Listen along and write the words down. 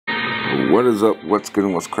What is up? What's good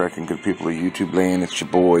and what's cracking, good people of YouTube land? It's your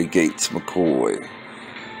boy Gates McCoy.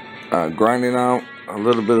 Grinding out a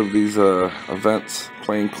little bit of these events,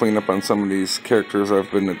 playing cleanup on some of these characters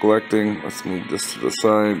I've been neglecting. Let's move this to the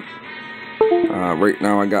side. Right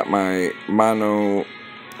now I got my mono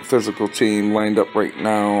physical team lined up right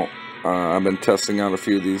now. I've been testing out a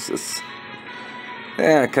few of these.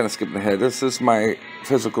 I kind of skipped ahead. This is my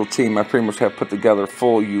physical team. I pretty much have put together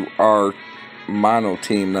full UR mono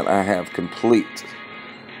team that I have complete.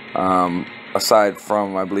 Aside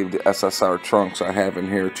from, I believe, the SSR trunks I have in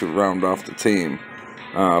here to round off the team.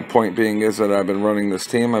 Point being is that I've been running this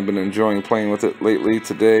team. I've been enjoying playing with it lately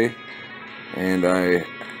today. And I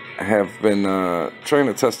have been trying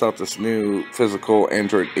to test out this new physical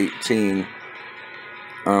Android 18.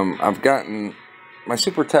 I've gotten, my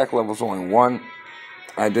super attack level is only 1.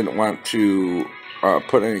 I didn't want to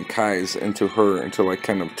put any Kais into her until I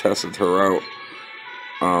kind of tested her out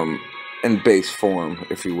in base form,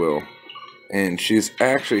 if you will. And she's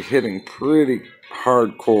actually hitting pretty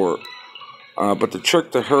hardcore. But the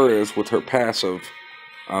trick to her is with her passive,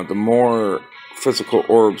 the more physical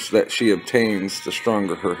orbs that she obtains, the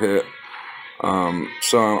stronger her hit.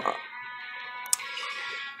 So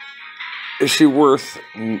is she worth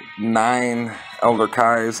 9 Elder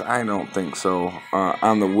Kais? I don't think so.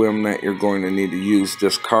 On the whim that you're going to need to use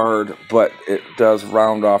this card, but it does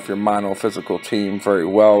round off your mono physical team very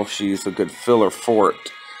well. She's a good filler for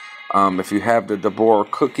it. If you have the Dabor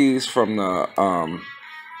cookies from the,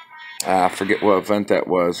 I forget what event that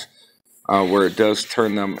was, where it does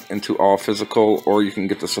turn them into all physical, or you can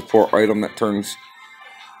get the support item that turns,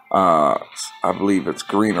 I believe it's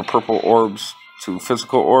green or purple orbs to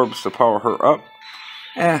physical orbs to power her up.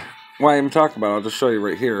 Why even talk about it? I'll just show you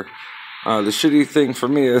right here. The shitty thing for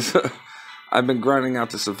me is I've been grinding out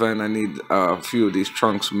this event. I need a few of these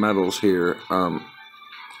trunks medals here.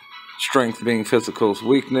 Strength being physical's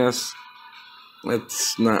weakness.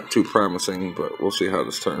 It's not too promising, but we'll see how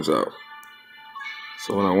this turns out.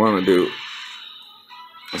 So what I want to do,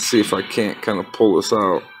 let's see if I can't kind of pull this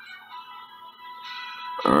out.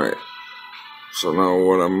 Alright. So now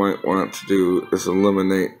what I might want to do is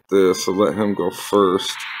eliminate this. So let him go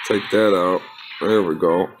first. Take that out. There we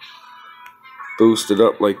go. Boost it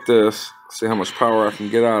up like this. See how much power I can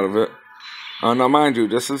get out of it. Now mind you,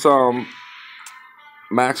 this is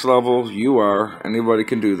max level UR. Anybody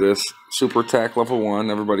can do this. Super attack level 1.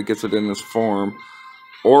 Everybody gets it in this form.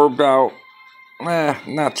 Orbed out.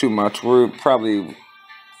 Not too much. We're probably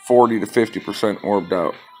 40 to 50% orbed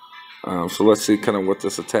out. So let's see kind of what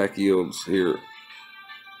this attack yields here.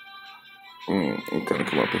 We'll kind of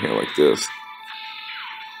come up in here like this.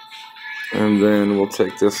 And then we'll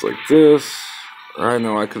take this like this. I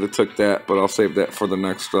know I could have took that, but I'll save that for the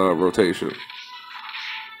next rotation.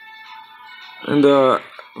 And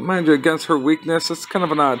mind you, against her weakness, it's kind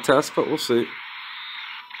of an odd test, but we'll see.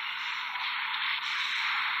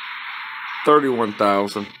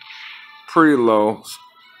 31,000. Pretty low.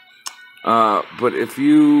 But if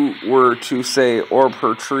you were to say orb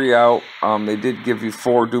her tree out, they did give you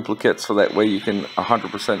 4 duplicates, so that way you can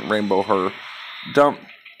 100% rainbow her. Dump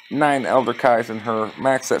 9 Elder Kais in her,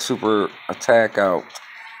 max that super attack out,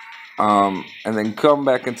 and then come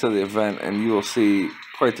back into the event and you will see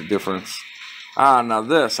quite the difference. Now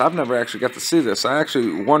this, I've never actually got to see this. I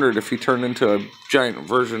actually wondered if he turned into a giant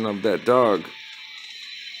version of that dog.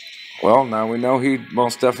 Well, now we know he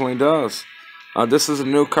most definitely does. This is a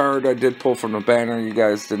new card I did pull from the banner. You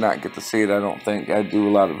guys did not get to see it, I don't think. I do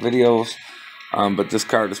a lot of videos. But this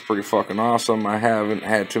card is pretty fucking awesome. I haven't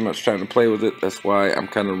had too much time to play with it. That's why I'm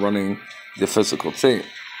kind of running the physical team.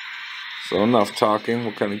 So enough talking.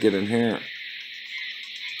 We'll kind of get in here.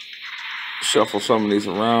 Shuffle some of these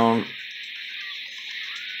around.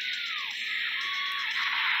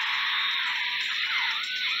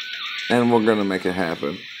 And we're going to make it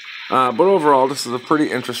happen. But overall, this is a pretty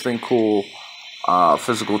interesting, cool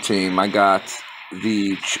physical team. I got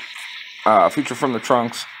the feature from the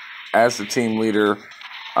trunks as the team leader,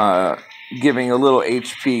 giving a little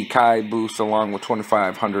HP Kai boost along with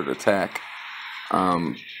 2,500 attack.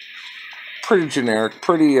 Pretty generic,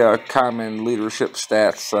 pretty common leadership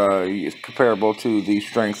stats, comparable to the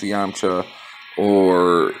strength Yamcha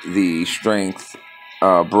or the strength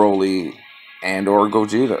Broly and or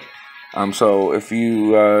Gogeta. So if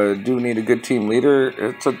you do need a good team leader,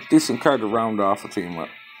 it's a decent card to round off a team with.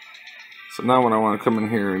 So now when I want to come in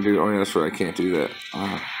here and do, oh yeah, that's right, I can't do that.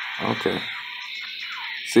 Okay.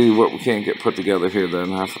 See what we can't get put together here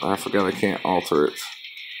then. I forgot I can't alter it.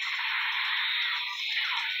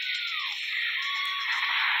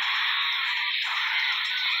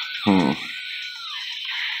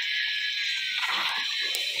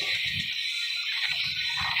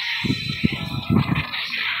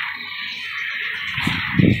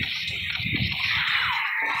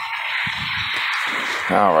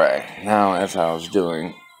 Alright, now as I was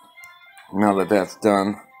doing, now that that's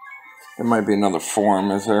done, there might be another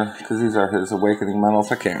form, is there? Because these are his awakening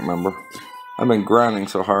medals. I can't remember. I've been grinding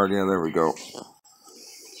so hard. Yeah, there we go.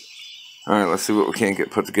 Alright, let's see what we can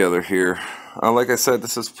get put together here. Like I said,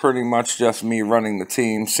 this is pretty much just me running the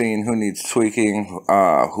team, seeing who needs tweaking,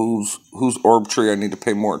 whose orb tree I need to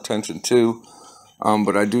pay more attention to.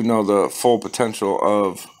 But I do know the full potential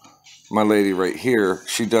of my lady right here.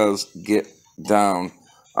 She does get down.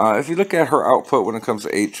 If you look at her output when it comes to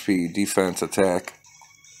HP, defense, attack,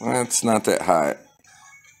 it's not that high.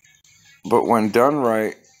 But when done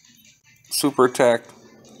right, super attack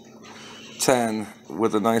 10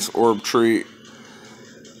 with a nice orb tree,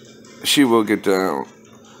 she will get down.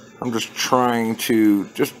 I'm just trying to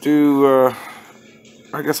just do,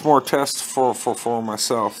 I guess, more tests for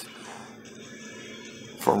myself,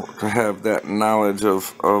 to have that knowledge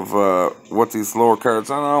of what these lower cards.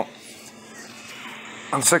 I don't know.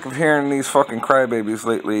 I'm sick of hearing these fucking crybabies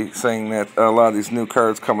lately saying that a lot of these new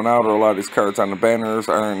cards coming out, or a lot of these cards on the banners,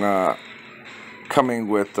 aren't coming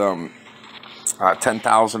with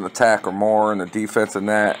 10,000 attack or more, and the defense and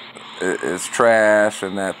that is trash,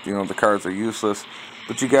 and that, you know, the cards are useless.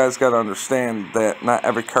 But you guys got to understand that not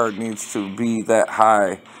every card needs to be that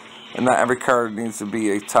high, and not every card needs to be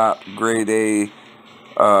a top grade A,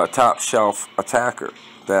 top shelf attacker.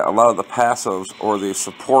 That a lot of the passives or the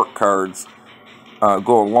support cards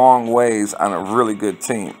go a long ways on a really good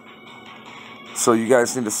team. So you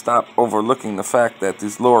guys need to stop overlooking the fact that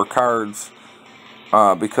these lower cards,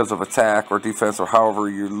 because of attack or defense or however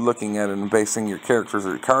you're looking at it and basing your characters or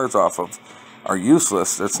your cards off of, are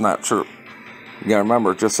useless. That's not true. You gotta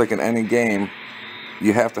remember, just like in any game,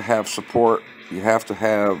 you have to have support. You have to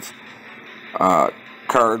have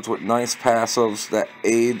cards with nice passives that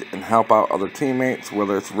aid and help out other teammates,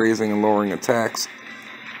 whether it's raising and lowering attacks,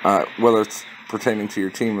 whether it's pertaining to your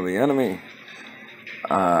team or the enemy.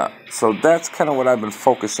 So that's kind of what I've been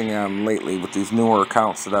focusing on lately with these newer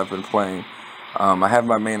accounts that I've been playing. I have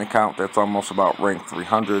my main account that's almost about rank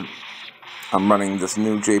 300. I'm running this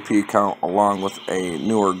new JP account along with a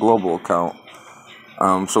newer global account.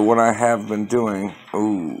 So what I have been doing,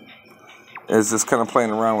 is just kind of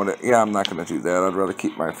playing around with it. Yeah, I'm not going to do that. I'd rather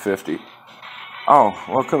keep my 50. Oh,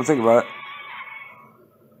 well, come think about it.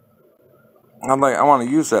 I want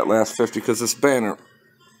to use that last 50 because this banner,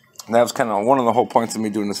 that was kind of one of the whole points of me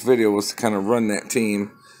doing this video, was to kind of run that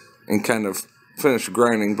team and kind of finish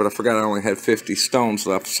grinding, but I forgot I only had 50 stones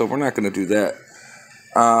left, so we're not going to do that.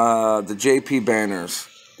 The JP banners,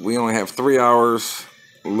 we only have 3 hours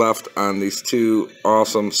left on these two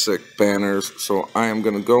awesome, sick banners, so I am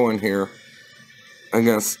going to go in here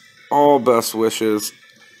against all best wishes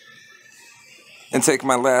and take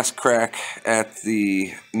my last crack at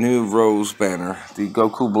the new Rose banner, the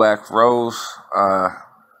Goku Black Rose.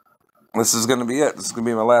 This is going to be it. This is going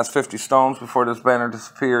to be my last 50 stones before this banner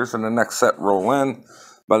disappears and the next set roll in.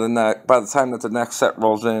 By the time that the next set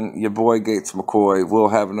rolls in, your boy Gates McCoy will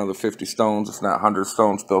have another 50 stones, if not 100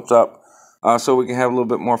 stones built up, so we can have a little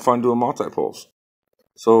bit more fun doing multi-pulls.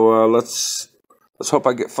 So let's hope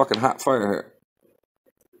I get fucking hot fire here.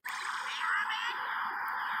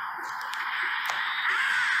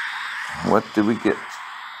 What did we get?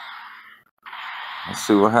 Let's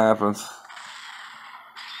see what happens.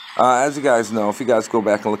 As you guys know, if you guys go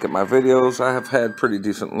back and look at my videos, I have had pretty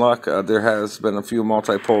decent luck. There has been a few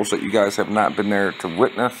multi-polls that you guys have not been there to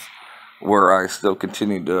witness, where I still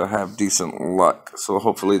continue to have decent luck. So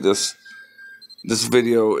hopefully this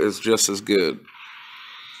video is just as good.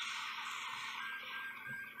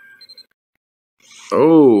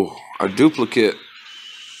 Oh, a duplicate.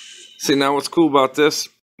 See, now what's cool about this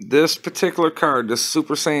particular card, this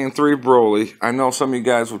Super Saiyan 3 Broly, I know some of you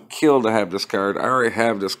guys would kill to have this card. I already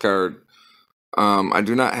have this card. I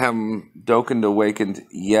do not have him Dokkan Awakened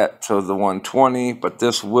yet to the 120, but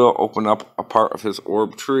this will open up a part of his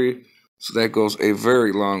orb tree, so that goes a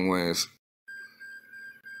very long ways.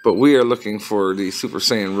 But we are looking for the Super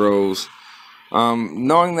Saiyan Rose.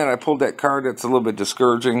 Knowing that I pulled that card, that's a little bit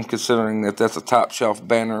discouraging, considering that that's a top shelf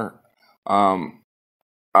banner.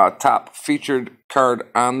 Top featured card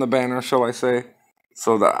on the banner, shall I say.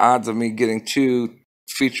 So the odds of me getting 2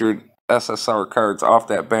 featured SSR cards off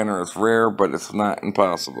that banner is rare, but it's not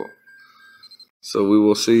impossible. So we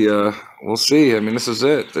will see. We'll see. I mean, this is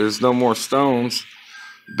it. There's no more stones.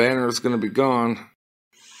 Banner is going to be gone.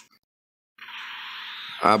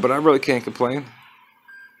 But I really can't complain.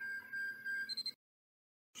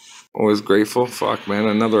 Always grateful. Fuck, man.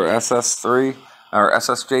 Another SS3 or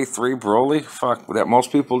SSJ3 Broly. Fuck, that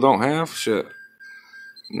most people don't have. Shit.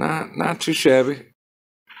 Not too shabby.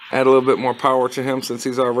 Add a little bit more power to him since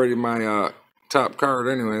he's already my top card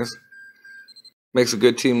anyways. Makes a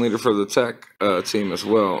good team leader for the tech team as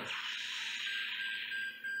well.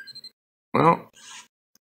 Well,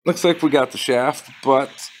 looks like we got the shaft, but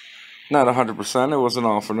not 100%. It wasn't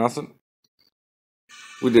all for nothing.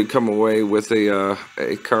 We did come away with a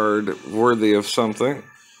card worthy of something.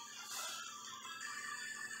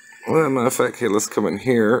 Well, as a matter of fact, here, let's come in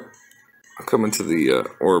here. I'll come into the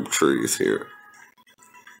orb trees here.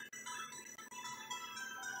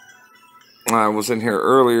 I was in here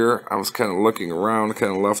earlier. I was kind of looking around,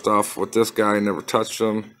 kind of left off with this guy, never touched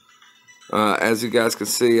him. As you guys can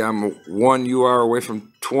see, I'm 1 UR away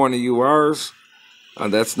from 20 URs.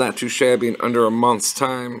 That's not too shabby in under a month's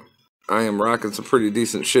time. I am rocking some pretty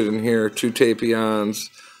decent shit in here. 2 Tapions,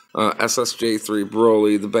 SSJ3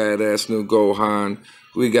 Broly, the badass new Gohan.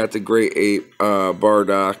 We got the Great Ape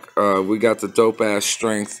Bardock. We got the dope-ass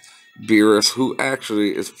Strength Beerus, who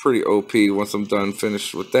actually is pretty OP once I'm done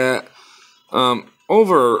finished with that.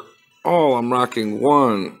 Overall, I'm rocking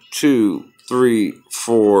 1, 2, 3,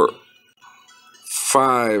 4,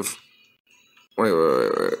 5. Wait.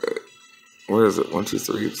 Where is it? 1, 2,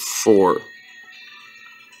 3, 4.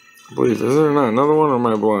 I believe, is there not another one, or am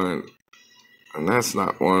I blind? And that's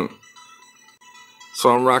not one. So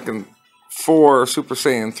I'm rocking 4 Super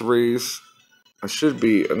Saiyan 3s. I should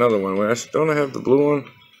be another one. Don't I have the blue one?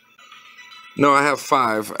 No, I have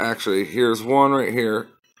 5 actually. Here's 1 right here.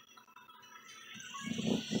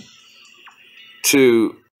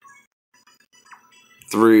 2,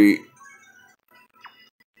 3,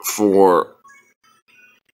 4.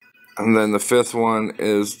 And then the 5th one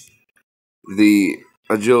is the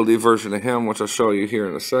agility version of him, which I'll show you here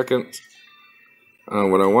in a second.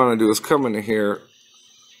 What I want to do is come into here,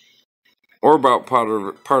 or about part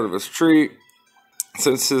of his tree.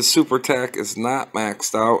 Since his super attack is not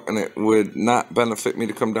maxed out, and it would not benefit me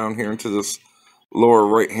to come down here into this lower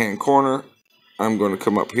right hand corner, I'm going to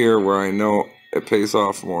come up here where I know it pays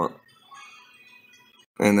off more.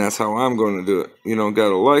 And that's how I'm going to do it. You don't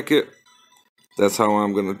gotta like it. That's how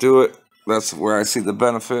I'm going to do it. That's where I see the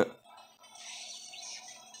benefit.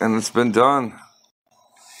 And it's been done.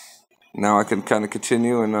 Now I can kind of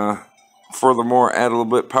continue and furthermore add a little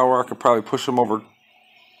bit of power. I could probably push him over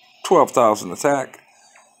 12,000 attack.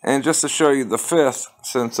 And just to show you the 5th,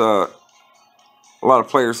 since a lot of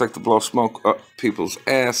players like to blow smoke up people's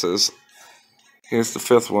asses, here's the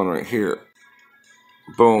 5th one right here.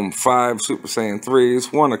 Boom, 5 Super Saiyan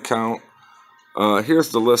 3s, 1 account. Here's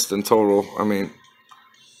the list in total. I mean,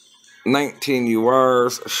 19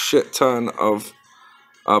 URs, a shit ton of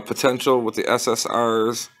potential with the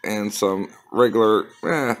SSRs, and some regular,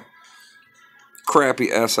 crappy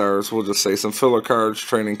SRs. We'll just say some filler cards,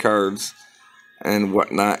 training cards, and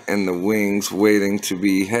whatnot in the wings waiting to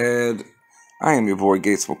be had. I am your boy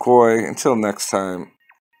Gates McCoy. Until next time,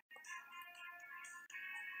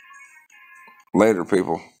 later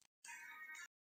people.